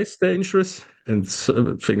even less dangerous, and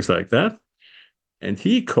things like that. And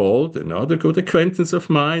he called another good acquaintance of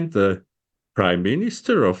mine, the Prime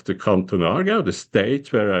Minister of the Canton Aargau, the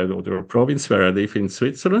state or the province where I live in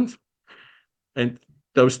Switzerland. And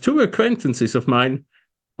those two acquaintances of mine,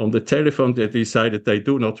 on the telephone, they decided they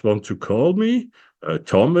do not want to call me.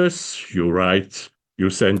 Thomas, you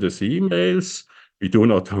send us emails. We do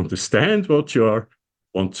not understand what you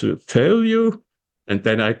want to tell you. And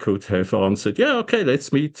then I could have answered, yeah, okay,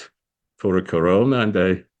 let's meet for a corona and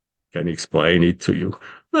I can explain it to you.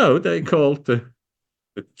 No, they called the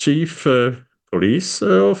chief police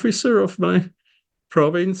officer of my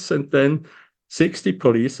province, and then 60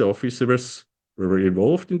 police officers were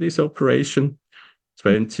involved in this operation.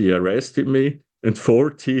 20 arrested me, and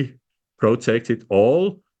 40 protected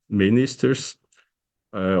all ministers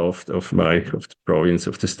of the province,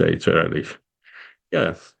 of the state where I live.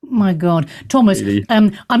 Yeah. My God, Thomas, we're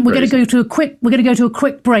going to go to a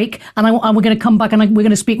quick break, and we're going to come back and we're going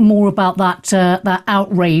to speak more about that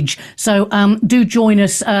outrage. So do join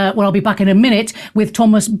us. I'll be back in a minute with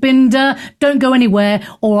Thomas Binder. Don't go anywhere,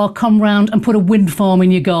 or I'll come round and put a wind farm in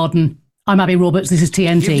your garden. I'm Abby Roberts. This is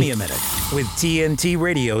TNT. Give me a minute with TNT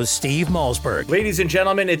Radio's Steve Malzberg. Ladies and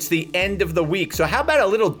gentlemen, it's the end of the week. So how about a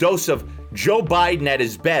little dose of Joe Biden at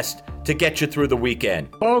his best to get you through the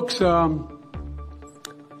weekend? Folks,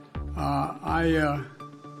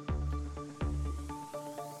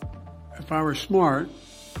 If I were smart,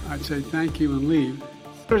 I'd say thank you and leave.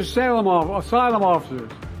 There's asylum officers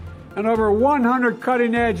and over 100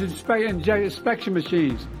 cutting-edge inspection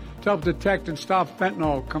machines to help detect and stop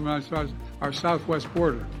fentanyl coming out our southwest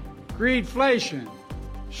border. Greedflation,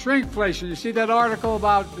 shrinkflation. You see that article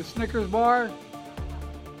about the Snickers bar?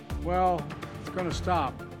 Well, it's going to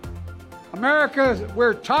stop. America,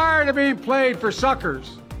 we're tired of being played for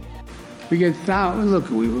suckers. We get thousands. Look,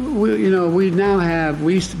 we now have.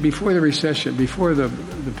 We used to, before the recession, before the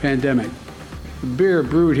pandemic, the beer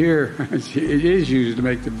brewed here. It is used to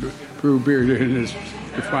make the brew beer in this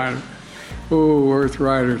refinery. Oh, Earth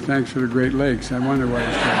Rider, thanks for the Great Lakes. I wonder why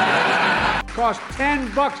it's called. Cost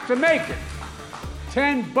 $10 to make it.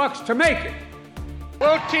 $10 to make it.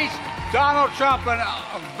 We'll teach Donald Trump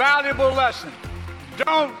a valuable lesson.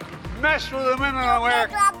 Don't mess with the women in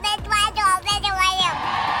America.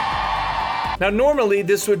 Now, normally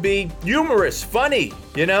this would be humorous, funny,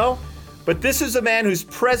 But this is a man who's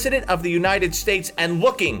president of the United States and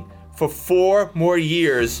looking for 4 more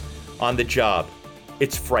years on the job.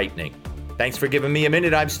 It's frightening. Thanks for giving me a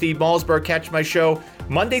minute. I'm Steve Malzberg. Catch my show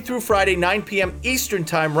Monday through Friday, 9 p.m. Eastern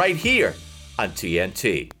Time, right here on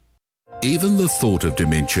TNT. Even the thought of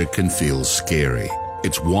dementia can feel scary.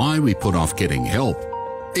 It's why we put off getting help,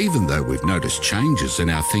 even though we've noticed changes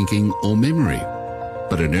in our thinking or memory.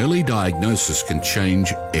 But an early diagnosis can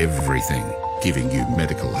change everything, giving you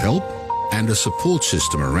medical help and a support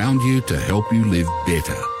system around you to help you live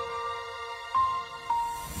better.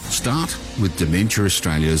 Start with Dementia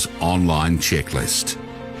Australia's online checklist,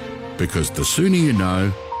 because the sooner you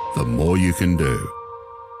know, the more you can do.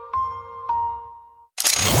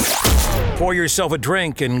 Pour yourself a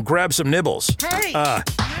drink and grab some nibbles. Hey!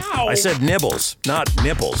 I said nibbles, not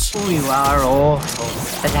nipples. Oh, you are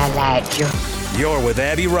awful, but I like you. You're with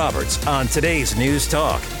Abby Roberts on today's News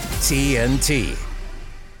Talk, TNT.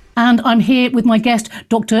 And I'm here with my guest,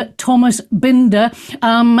 Dr. Thomas Binder.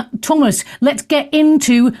 Thomas, let's get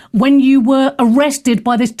into when you were arrested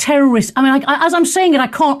by this terrorist. I mean, as I'm saying it, I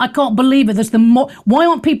can't believe it. Why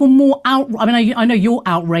aren't people more I mean, I know you're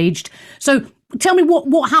outraged. So tell me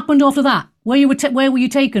what happened after that. Where were you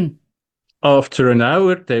taken? After an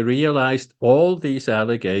hour, they realized all these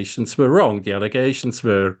allegations were wrong. The allegations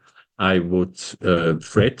were I would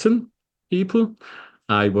threaten people,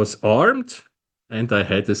 I was armed, and I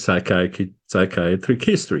had a psychiatric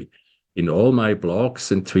history. In all my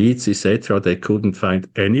blogs and tweets, etc., they couldn't find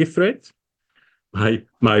any threat.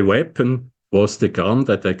 My weapon was the gun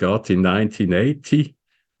that I got in 1980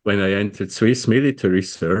 when I entered Swiss military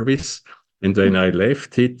service. And when I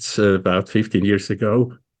left it about 15 years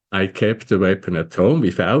ago, I kept the weapon at home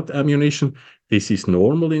without ammunition. This is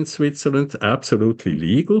normal in Switzerland, absolutely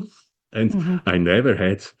legal. And I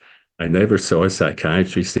never saw a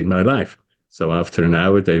psychiatrist in my life. So after an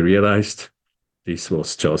hour, they realized this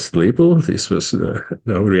was just libel. This was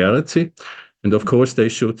no reality. And of course, they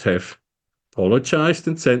should have apologized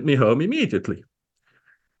and sent me home immediately.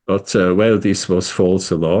 But, this was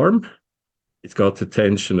false alarm. It got the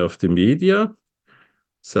attention of the media.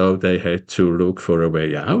 So they had to look for a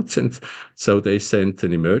way out. And so they sent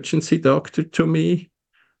an emergency doctor to me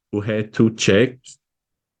who had to check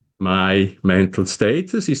my mental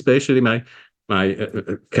status, especially my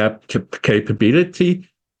capability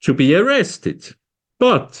to be arrested.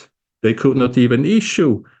 But they could not even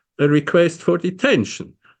issue a request for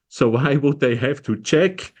detention. So why would they have to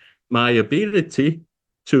check my ability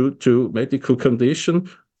to medical condition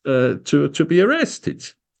to be arrested?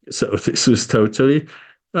 So this was totally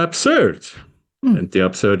absurd. And the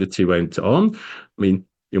absurdity went on. I mean,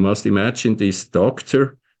 you must imagine this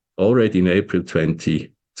doctor already in April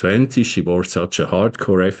 2020, she wore such a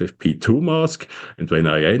hardcore FFP2 mask. And when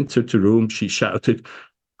I entered the room, she shouted,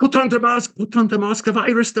 put on the mask,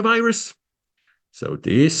 the virus. So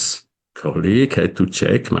this colleague had to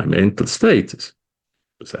check my mental status.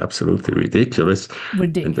 It was absolutely ridiculous.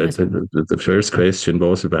 And the first question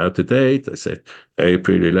was about the date. I said,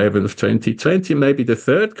 April 11th, 2020. Maybe the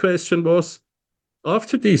third question was,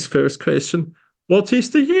 after this first question, what is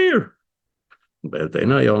the year? Well,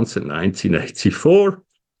 then I answered 1984.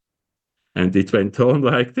 And it went on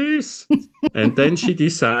like this. And then she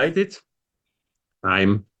decided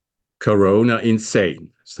I'm corona insane.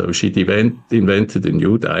 So she invented a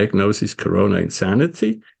new diagnosis, corona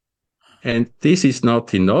insanity. And this is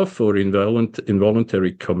not enough for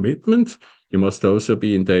involuntary commitment. You must also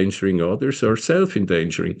be endangering others or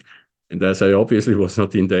self-endangering. And as I obviously was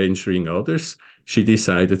not endangering others, she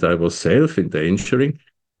decided I was self-endangering.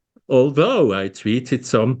 Although I tweeted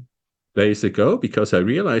some days ago, because I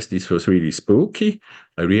realized this was really spooky.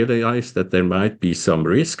 I realized that there might be some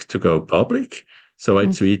risk to go public. So I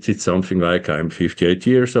treated something like I'm 58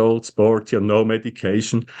 years old, sporty, on no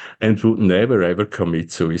medication, and would never, ever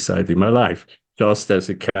commit suicide in my life. Just as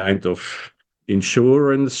a kind of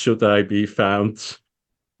insurance, should I be found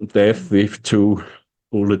dead with 2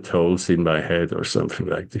 bullet holes in my head or something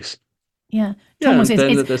like this. Yeah. Thomas, and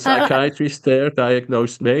then the psychiatrist there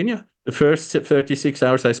diagnosed mania. The first 36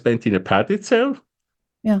 hours I spent in a padded cell.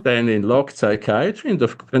 Yeah. Then in locked psychiatry, and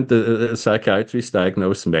the psychiatrist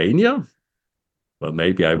diagnosed mania. Well,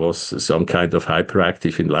 maybe I was some kind of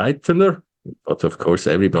hyperactive enlightener, but of course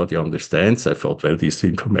everybody understands. I thought, well, this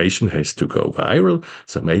information has to go viral,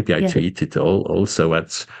 so maybe I treated also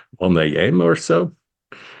at 1 a.m. or so.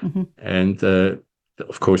 Mm-hmm. And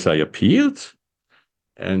of course I appealed,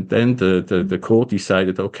 and then the court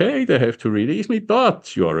decided, okay, they have to release me,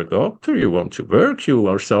 but you are a doctor, you want to work, you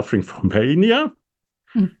are suffering from mania.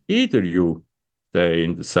 Either you stay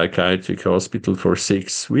in the psychiatric hospital for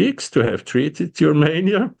 6 weeks to have treated your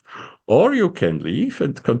mania, or you can leave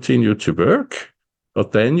and continue to work,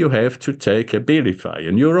 but then you have to take Abilify,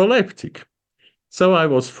 a neuroleptic. So I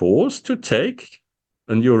was forced to take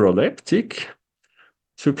a neuroleptic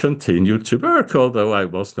to continue to work, although I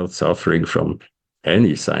was not suffering from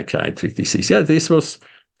any psychiatric disease. Yeah, these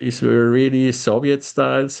were really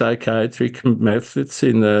Soviet-style psychiatric methods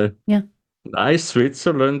in nice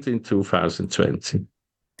Switzerland in 2020.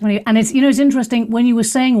 And it's interesting, when you were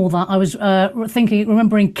saying all that, I was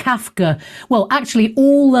remembering Kafka. Well, actually,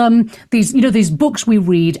 all these books we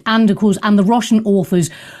read, and of course, and the Russian authors,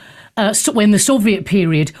 in the Soviet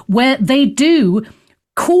period, where they do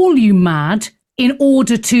call you mad in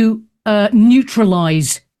order to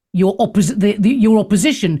neutralize your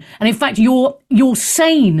opposition, and in fact, you're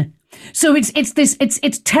sane. So it's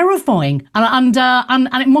terrifying, and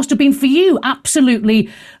it must have been for you absolutely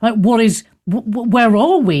like, where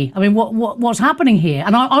are we? I mean, what's happening here?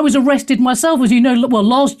 And I was arrested myself, as you know,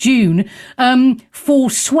 last June, for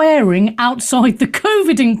swearing outside the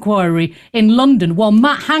COVID inquiry in London, while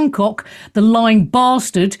Matt Hancock, the lying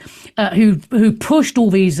bastard who pushed all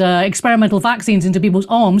these experimental vaccines into people's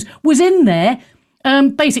arms, was in there,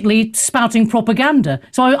 basically spouting propaganda.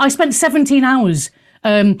 So I spent 17 hours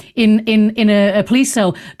in a police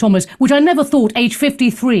cell, Thomas, which I never thought, age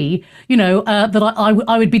 53, that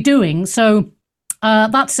I would be doing. So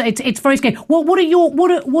it's very scary.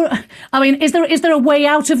 I mean, is there a way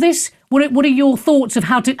out of this? What are your thoughts of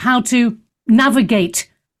how to navigate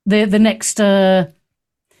the next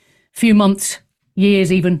few months,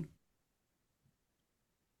 years, even?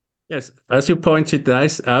 Yes, as you pointed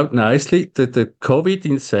out nicely, that the COVID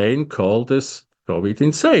insane called us COVID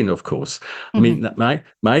insane, of course. Mm-hmm. I mean,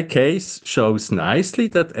 my case shows nicely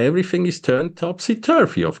that everything is turned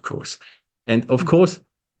topsy-turvy, of course. And of course,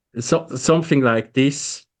 something like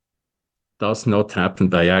this does not happen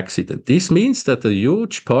by accident. This means that a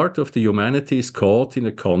huge part of the humanity is caught in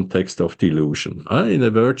a context of delusion, in a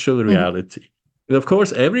virtual reality. And of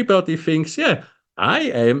course, everybody thinks, I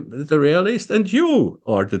am the realist and you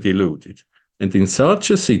are the deluded. And in such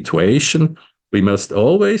a situation, we must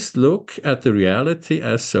always look at the reality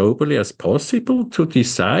as soberly as possible to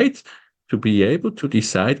be able to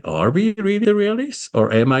decide, are we really the realists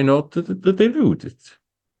or am I not the deluded?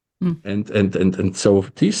 And so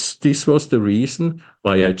this was the reason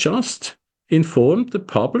why I just informed the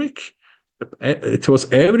public. It was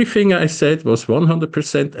everything I said was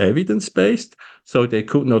 100% evidence-based, so they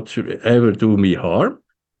could not ever do me harm.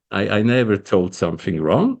 I never told something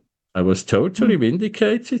wrong. I was totally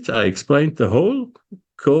vindicated. I explained the whole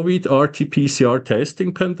COVID RT-PCR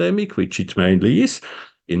testing pandemic, which it mainly is,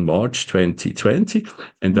 in March 2020,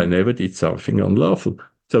 and I never did something unlawful.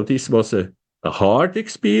 So this was a hard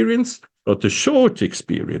experience, but a short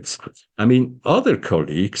experience. I mean, other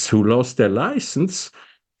colleagues who lost their license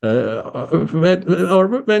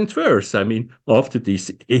went worse. I mean, after this,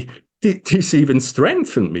 this even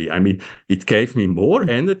strengthened me. I mean, it gave me more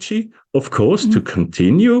energy, of course, to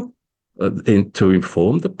continue and to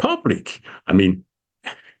inform the public. I mean,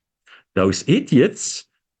 those idiots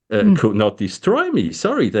could not destroy me.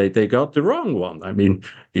 Sorry, they got the wrong one. I mean,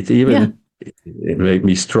 it made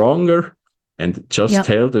me stronger, and just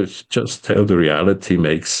tell the reality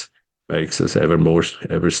makes us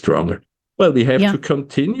ever stronger. Well, we have to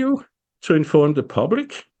continue to inform the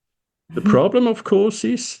public. The problem, of course,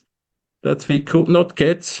 is that we could not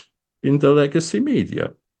get in the legacy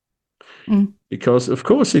media. Because, of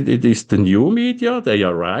course, it is the new media, they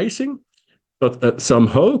are rising. But some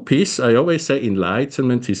hope is, I always say,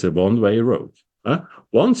 enlightenment is a one-way road.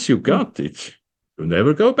 Once you got it, you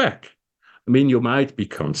never go back. I mean, you might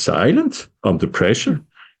become silent under pressure,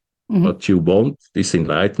 but this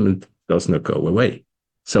enlightenment does not go away.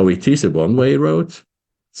 So it is a one-way road.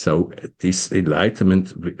 So this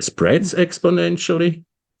enlightenment spreads exponentially.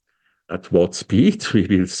 At what speed, we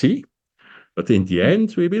will see. But in the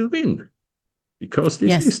end, we will win. Because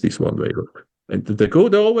this is this one-way road. And the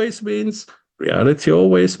good always wins. Reality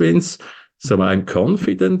always wins. So I'm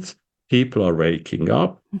confident people are waking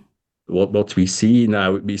up. What we see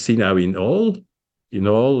now in all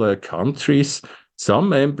countries, some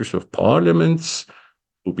members of parliaments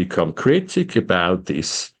who become critic about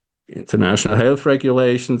these international health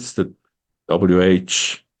regulations, the WHO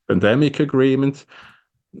pandemic agreement.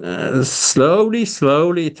 Slowly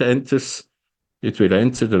it will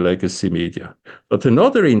enter the legacy media. But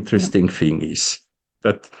another interesting thing is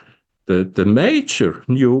that the major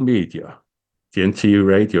new media, TNT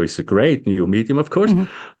Radio is a great new medium, of course,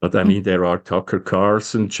 but I mean, there are Tucker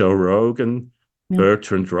Carlson, Joe Rogan,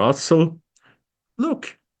 Bertrand Russell.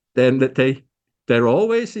 Look, then there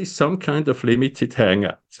always is some kind of limited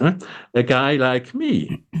hangout. Huh? A guy like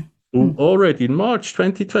me, who already in March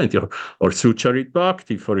 2020, or Sucharit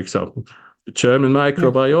Bhakti, for example, the German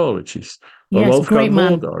microbiologist, or Wolfgang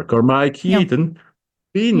Wodarg, or Mike Eden,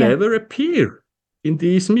 we never appear in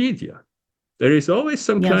these media. There is always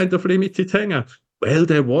some kind of limited hangout. Well,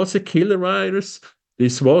 there was a killer virus.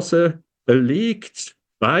 This was a leaked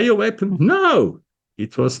bioweapon. No,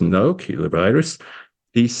 it was no killer virus.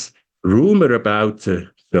 This rumor about the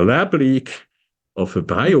lab leak of a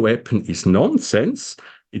bioweapon is nonsense.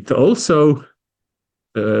 It also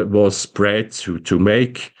was spread to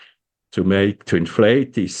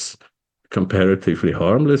inflate this comparatively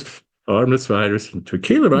harmless virus into a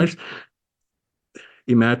killer virus.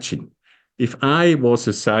 Imagine if I was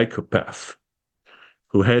a psychopath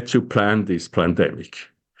who had to plan this pandemic,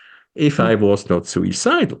 if I was not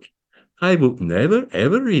suicidal, I would never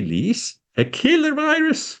ever release a killer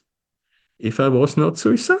virus if I was not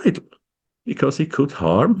suicidal, because it could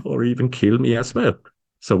harm or even kill me as well.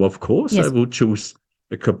 So of course I would choose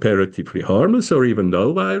a comparatively harmless or even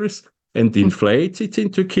no virus and inflate it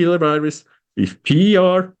into killer virus with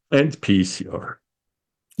PR and PCR.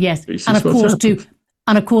 Yes, and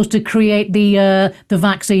of course to create the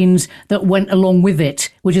vaccines that went along with it,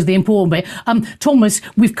 which is the important bit. Thomas,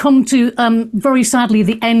 we've come to very sadly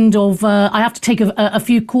the end of. I have to take a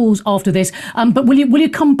few calls after this. But will you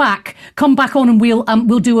come back on and we'll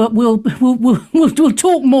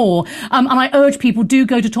talk more. And I urge people, do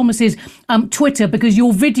go to Thomas's Twitter, because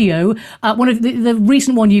your video, one of the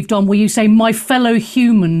recent one you've done where you say "my fellow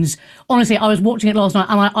humans." Honestly, I was watching it last night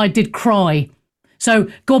and I did cry. So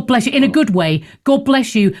God bless you in a good way. God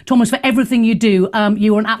bless you, Thomas, for everything you do.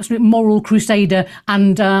 You are an absolute moral crusader,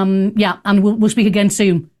 and and we'll speak again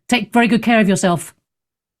soon. Take very good care of yourself.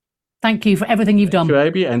 Thank you for everything you've done. Thank you,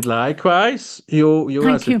 Abby, and likewise, you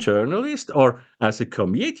as a journalist or as a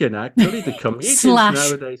comedian. Actually, the comedians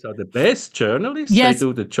nowadays are the best journalists. Yes, they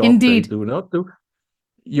do the job indeed. They do not do.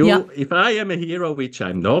 If I am a hero, which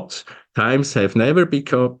I'm not, times have never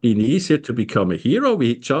been easier to become a hero.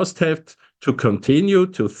 We just have to continue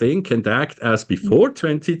to think and act as before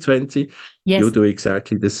 2020. Yes. You do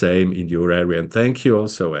exactly the same in your area. And thank you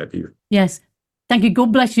also, Abby. Yes. Thank you.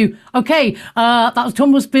 God bless you. Okay, that was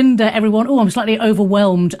Thomas Binder, everyone. Oh, I'm slightly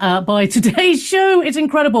overwhelmed by today's show. It's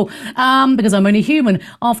incredible because I'm only human,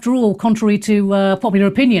 after all, contrary to popular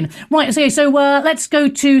opinion. Right, so let's go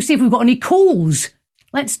to see if we've got any calls.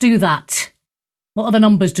 Let's do that. What are the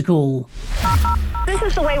numbers to call? This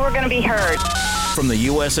is the way we're going to be heard. From the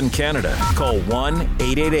U.S. and Canada, call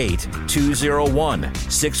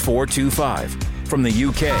 1-888-201-6425. From the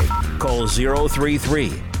U.K., call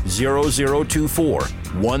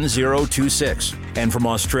 033-0024-1026. And from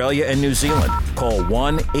Australia and New Zealand, call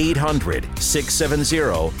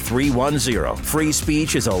 1-800-670-310. Free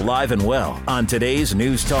speech is alive and well on today's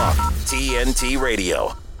News Talk, TNT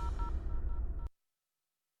Radio.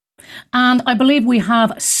 And I believe we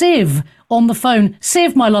have Siv on the phone.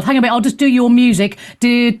 Siv, my love, hang on a bit. I'll just do your music.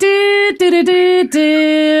 Siv,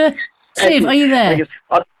 are you there?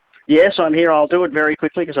 Yes, I'm here. I'll do it very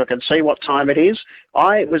quickly because I can see what time it is.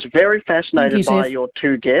 I was very fascinated by your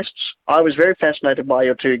two guests.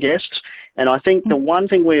 And I think the one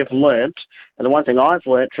thing we have learnt, and the one thing I've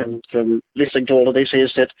learnt from listening to all of this,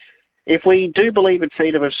 is that if we do believe in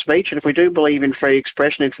freedom of speech, and if we do believe in free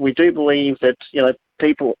expression, if we do believe that,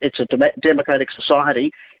 people, it's a democratic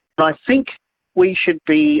society, I think we should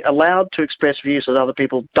be allowed to express views that other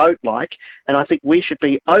people don't like, and I think we should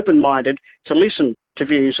be open-minded to listen to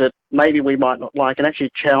views that maybe we might not like and actually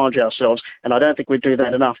challenge ourselves, and I don't think we do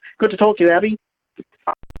that enough. Good to talk to you, Abby.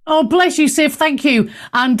 Oh, bless you, Siv. Thank you.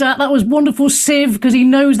 And that was wonderful, Siv, because he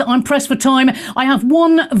knows that I'm pressed for time. I have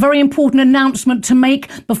one very important announcement to make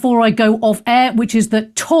before I go off air, which is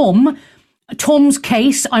that Tom's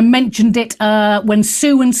case, I mentioned it when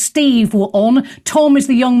Sue and Steve were on. Tom is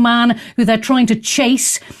the young man who they're trying to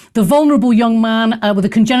chase, the vulnerable young man with a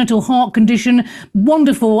congenital heart condition,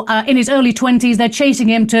 wonderful, in his early 20s. They're chasing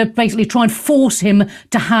him to basically try and force him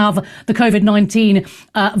to have the COVID-19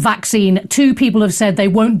 vaccine. 2 people have said they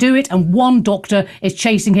won't do it, and 1 doctor is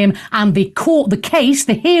chasing him. And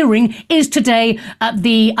the hearing is today at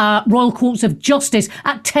the Royal Courts of Justice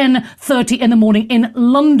at 10:30 in the morning in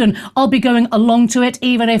London. I'll be going along to it,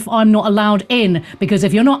 even if I'm not allowed in, because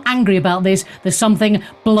if you're not angry about this, there's something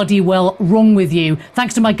bloody well wrong with you.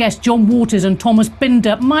 Thanks to my guests John Waters and Thomas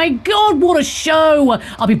Binder. My God, what a show!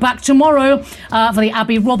 I'll be back tomorrow for the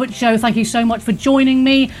Abby Roberts Show. Thank you so much for joining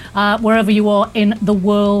me wherever you are in the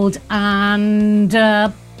world. And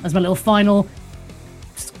as my little final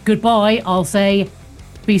goodbye, I'll say,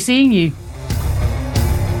 be seeing you.